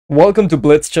Welcome to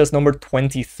Blitz chess number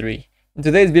 23. In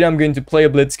today's video I'm going to play a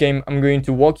Blitz game. I'm going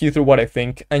to walk you through what I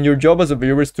think, and your job as a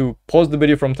viewer is to pause the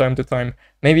video from time to time,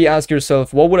 maybe ask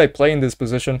yourself what would I play in this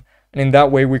position, and in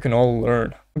that way we can all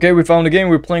learn. Okay, we found a game.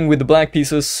 We're playing with the black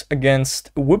pieces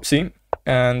against Whoopsie,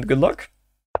 and good luck.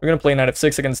 We're gonna play knight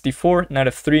f6 against d4, knight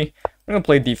f3, we're gonna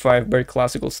play d5, very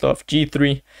classical stuff,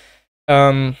 g3.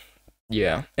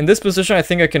 Yeah, in this position I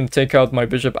think I can take out my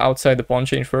bishop outside the pawn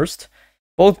chain first.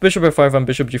 Both bishop f5 and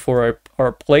bishop g4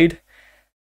 are played.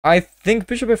 I think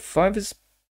bishop f5 is...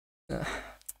 Okay,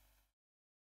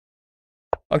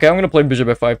 I'm gonna play bishop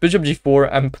f5. Bishop g4,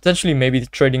 I'm potentially maybe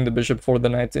trading the bishop for the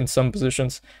knight in some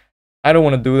positions. I don't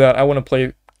want to do that. I want to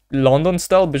play London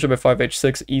style, bishop f5,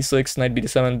 h6, e6, knight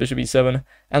b7, bishop e7,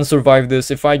 and survive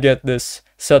this. If I get this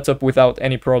set up without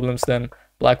any problems, then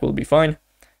black will be fine.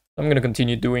 I'm gonna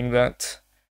continue doing that.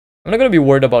 I'm not going to be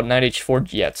worried about knight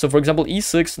h4 yet. So for example,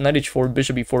 e6, knight h4,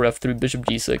 bishop e4, f3, bishop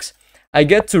g6. I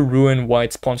get to ruin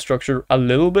white's pawn structure a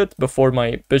little bit before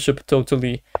my bishop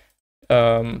totally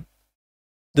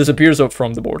disappears up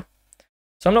from the board.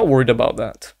 So I'm not worried about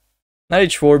that. Knight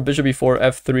h4, bishop e4,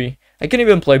 f3. I can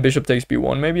even play bishop takes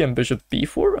b1 maybe, and bishop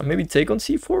b4, and maybe take on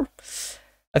c4.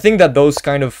 I think that those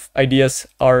kind of ideas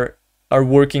are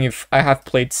working if I have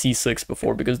played c6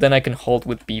 before, because then I can halt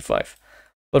with b5.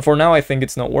 But for now, I think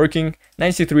it's not working.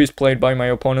 Knight c3 is played by my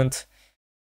opponent.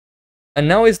 And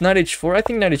now is knight h4. I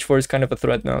think knight h4 is kind of a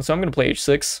threat now. So I'm going to play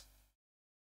h6.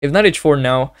 If knight h4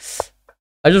 now,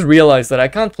 I just realized that I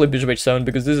can't play bishop h7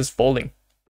 because this is folding.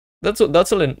 That's a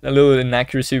little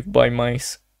inaccuracy by me.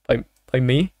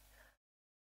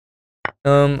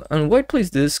 And white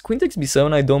plays this. Queen takes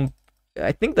b7.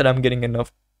 I think that I'm getting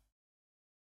enough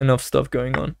stuff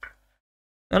going on.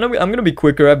 And I'm gonna be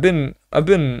quicker. I've been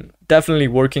definitely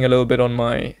working a little bit on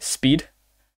my speed.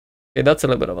 Okay, that's a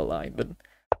little bit of a lie, but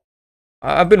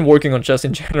I've been working on chess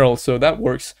in general, so that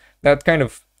works. That kind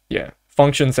of, yeah,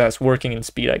 functions as working in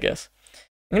speed, I guess.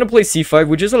 I'm gonna play c5,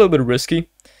 which is a little bit risky.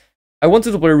 I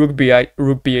wanted to play rook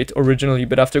b8 originally,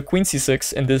 but after queen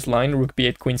c6 in this line, rook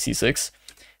b8, queen c6,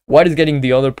 white is getting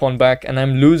the other pawn back, and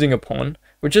I'm losing a pawn,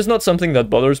 which is not something that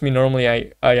bothers me. Normally,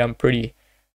 I am pretty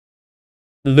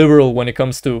liberal when it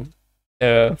comes to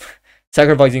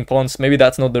sacrificing pawns. Maybe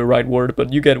that's not the right word,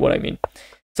 but you get what I mean.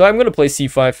 So I'm going to play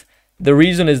c5. The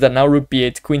reason is that now rook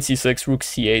b8, queen c6, rook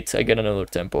c8, I get another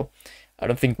tempo. I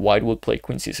don't think white would play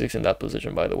queen c6 in that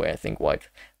position, by the way. I think white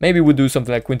maybe would do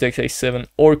something like queen takes a7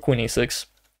 or queen e6.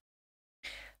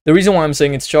 The reason why I'm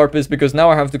saying it's sharp is because now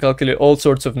I have to calculate all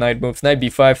sorts of knight moves. Knight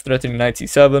b5 threatening knight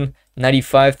c7, knight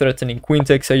e5 threatening queen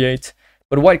takes a8.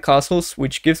 But white castles,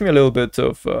 which gives me a little bit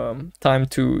of time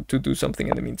to do something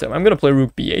in the meantime. I'm going to play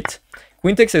rook b8.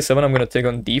 Queen takes a7, I'm going to take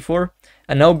on d4.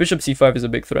 And now bishop c5 is a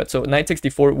big threat. So knight takes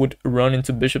d4 would run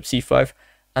into bishop c5.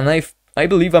 And I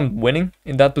believe I'm winning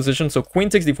in that position. So queen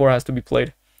takes d4 has to be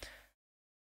played.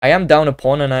 I am down a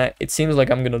pawn, and it seems like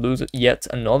I'm going to lose yet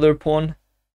another pawn,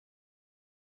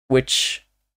 which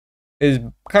is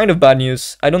kind of bad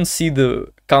news. I don't see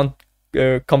the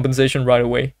compensation right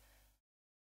away.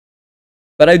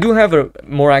 But I do have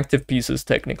more active pieces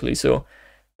technically, so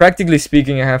practically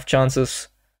speaking, I have chances.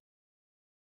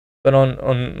 But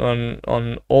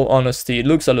on all honesty, it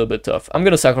looks a little bit tough. I'm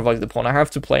gonna sacrifice the pawn. I have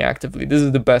to play actively. This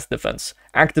is the best defense,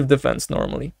 active defense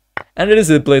normally, and it is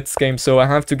a blitz game, so I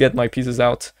have to get my pieces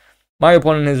out. My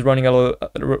opponent is running a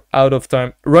little out of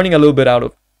time. Running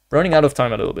out of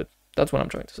time a little bit. That's what I'm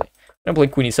trying to say. I'm gonna play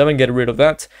queen e7, get rid of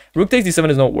that. Rook takes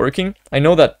d7 is not working. I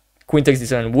know that queen takes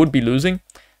d7 would be losing.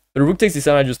 But rook takes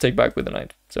d7, I just take back with the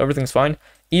knight. So everything's fine.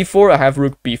 e4, I have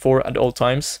rook b4 at all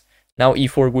times. Now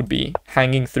e4 would be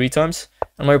hanging 3 times.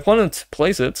 And my opponent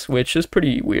plays it, which is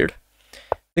pretty weird.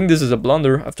 I think this is a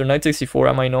blunder. After knight takes e4,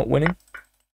 am I not winning?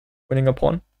 Winning a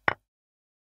pawn.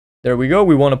 There we go,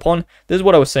 we won a pawn. This is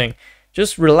what I was saying.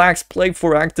 Just relax, play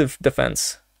for active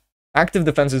defense. Active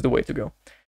defense is the way to go.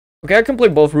 Okay, I can play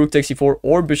both rook takes e4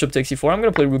 or bishop takes e4. I'm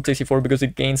going to play rook takes e4 because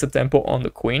it gains a tempo on the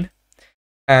queen.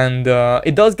 And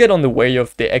it does get on the way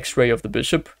of the x-ray of the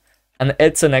bishop. And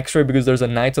it's an x-ray because there's a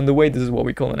knight on the way. This is what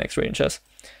we call an x-ray in chess.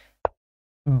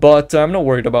 But I'm not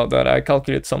worried about that. I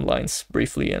calculated some lines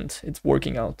briefly and it's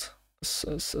working out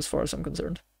as far as I'm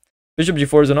concerned. Bishop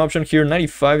g4 is an option here. Knight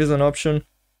e5 is an option.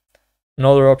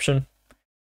 Another option.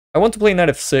 I want to play knight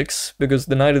f6 because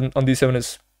the knight on d7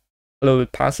 is a little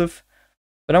bit passive.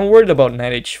 But I'm worried about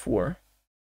knight h4.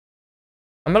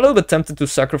 I'm a little bit tempted to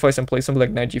sacrifice and play something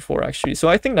like knight g4 actually. So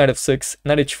I think knight f6,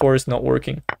 knight h4 is not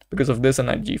working because of this and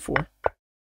knight g4.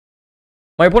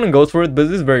 My opponent goes for it, but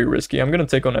this is very risky. I'm going to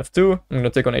take on f2, I'm going to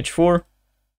take on h4.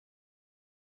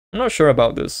 I'm not sure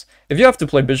about this. If you have to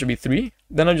play bishop e3,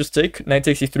 then I just take knight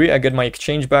takes e3, I get my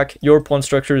exchange back, your pawn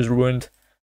structure is ruined.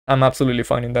 I'm absolutely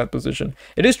fine in that position.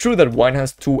 It is true that white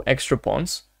has 2 extra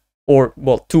pawns, or,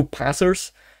 well, 2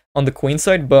 passers on the queen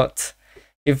side, but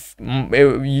if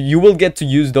you will get to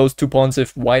use those 2 pawns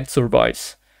if white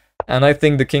survives. And I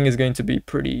think the king is going to be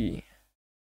pretty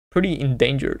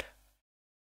endangered.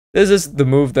 This is the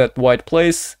move that white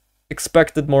plays,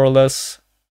 expected more or less.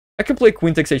 I can play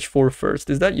queen takes h4 first.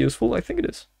 Is that useful? I think it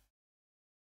is.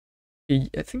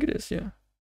 I think it is, yeah.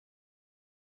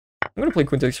 I'm gonna play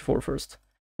queen takes h4 first.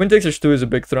 Queen takes h2 is a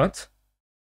big threat.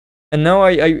 And now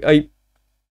I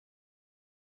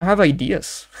have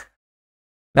ideas.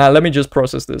 Now let me just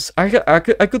process this. I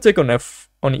could take on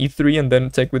e3 and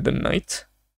then take with the knight.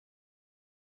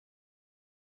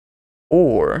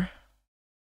 Or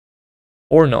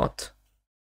not.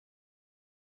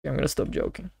 Okay, I'm gonna stop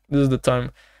joking. This is the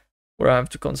time where I have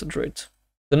to concentrate.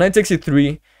 The knight takes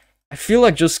e3. I feel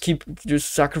like just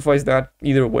sacrifice that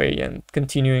either way and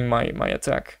continuing my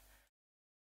attack.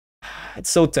 It's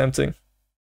so tempting.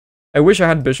 I wish I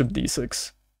had bishop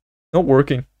d6. Not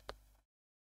working.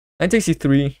 Knight takes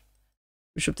e3.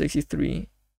 Bishop takes e3.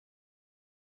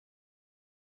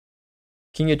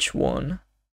 King h1.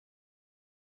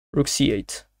 Rook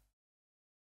c8.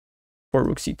 Or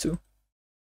rook c2.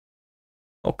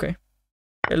 Okay.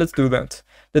 Okay, let's do that.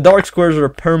 The dark squares are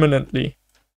permanently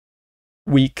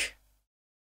weak,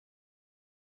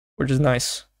 which is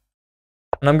nice.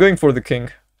 And I'm going for the king.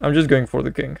 I'm just going for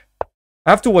the king. I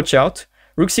have to watch out.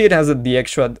 Rook c8 has the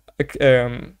extra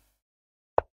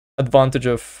advantage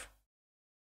of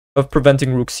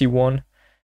preventing rook c1.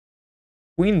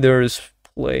 Queen there is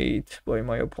played by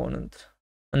my opponent.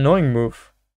 Annoying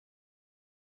move.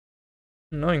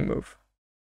 Annoying move.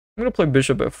 I'm gonna play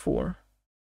bishop f4.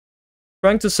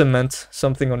 Trying to cement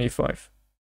something on e5.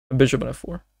 A bishop on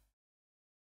f4.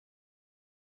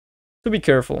 To be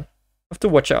careful. I have to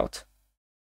watch out.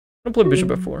 I'm gonna play bishop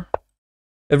f4.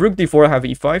 If rook d4, I have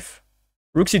e5.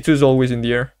 Rook c2 is always in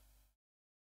the air.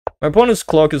 My opponent's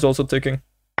clock is also ticking.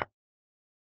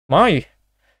 My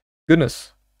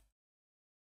goodness.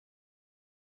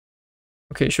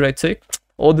 Okay, should I take?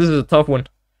 Oh, this is a tough one.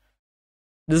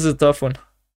 This is a tough one.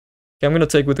 Okay, I'm gonna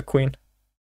take with the queen.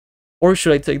 Or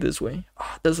should I take this way?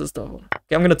 Oh, this is tough one.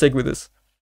 Okay, I'm gonna take with this.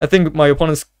 I think my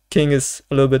opponent's king is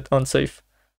a little bit unsafe.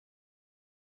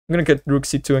 I'm gonna get rook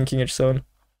c2 and king h7.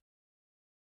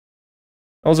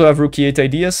 I also have rook e8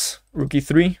 ideas. Rook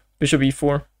e3, bishop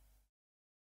e4.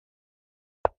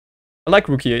 I like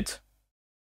rook e8.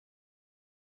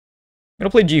 I'm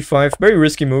gonna play g5. Very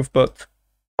risky move, but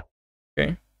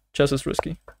okay. Chess is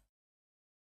risky.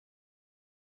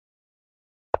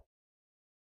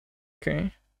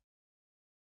 Okay.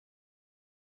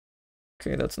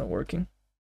 Okay, that's not working.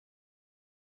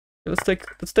 Okay,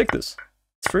 let's take this.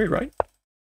 It's free, right?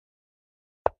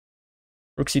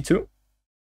 Rook c2.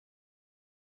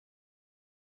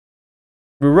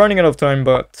 We're running out of time,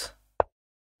 but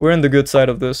we're in the good side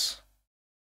of this.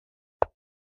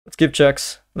 Let's give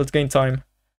checks. Let's gain time.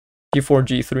 g4,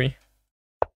 g3.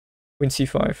 Queen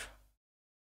c5.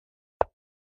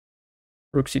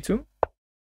 Rook c2.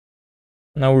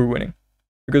 Now we're winning.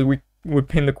 Because we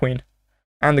pin the queen.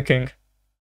 And the king.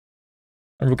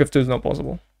 And rook f2 is not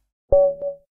possible.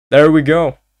 There we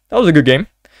go. That was a good game.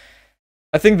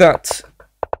 I think that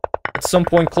at some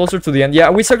point closer to the end,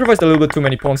 yeah, we sacrificed a little bit too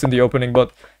many pawns in the opening,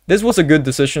 but this was a good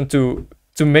decision to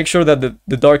make sure that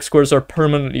the dark squares are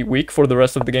permanently weak for the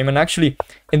rest of the game. And actually,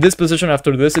 in this position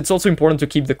after this, it's also important to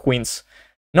keep the queens.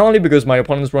 Not only because my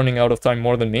opponent's running out of time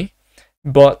more than me,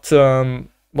 but,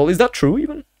 well, is that true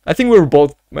even? I think we were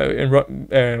both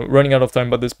running out of time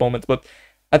by this moment, but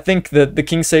I think that the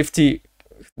king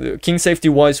safety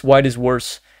wise, white is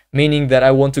worse, meaning that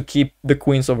I want to keep the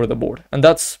queens over the board. And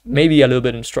that's maybe a little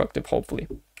bit instructive, hopefully.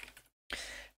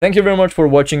 Thank you very much for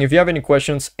watching. If you have any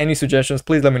questions, any suggestions,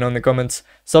 please let me know in the comments.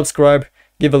 Subscribe,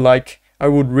 give a like. I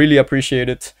would really appreciate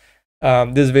it.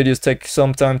 These videos take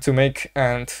some time to make,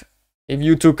 and if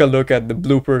you took a look at the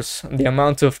bloopers, the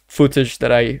amount of footage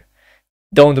that I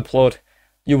don't upload,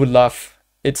 you would laugh.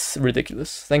 It's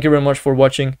ridiculous. Thank you very much for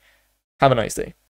watching. Have a nice day.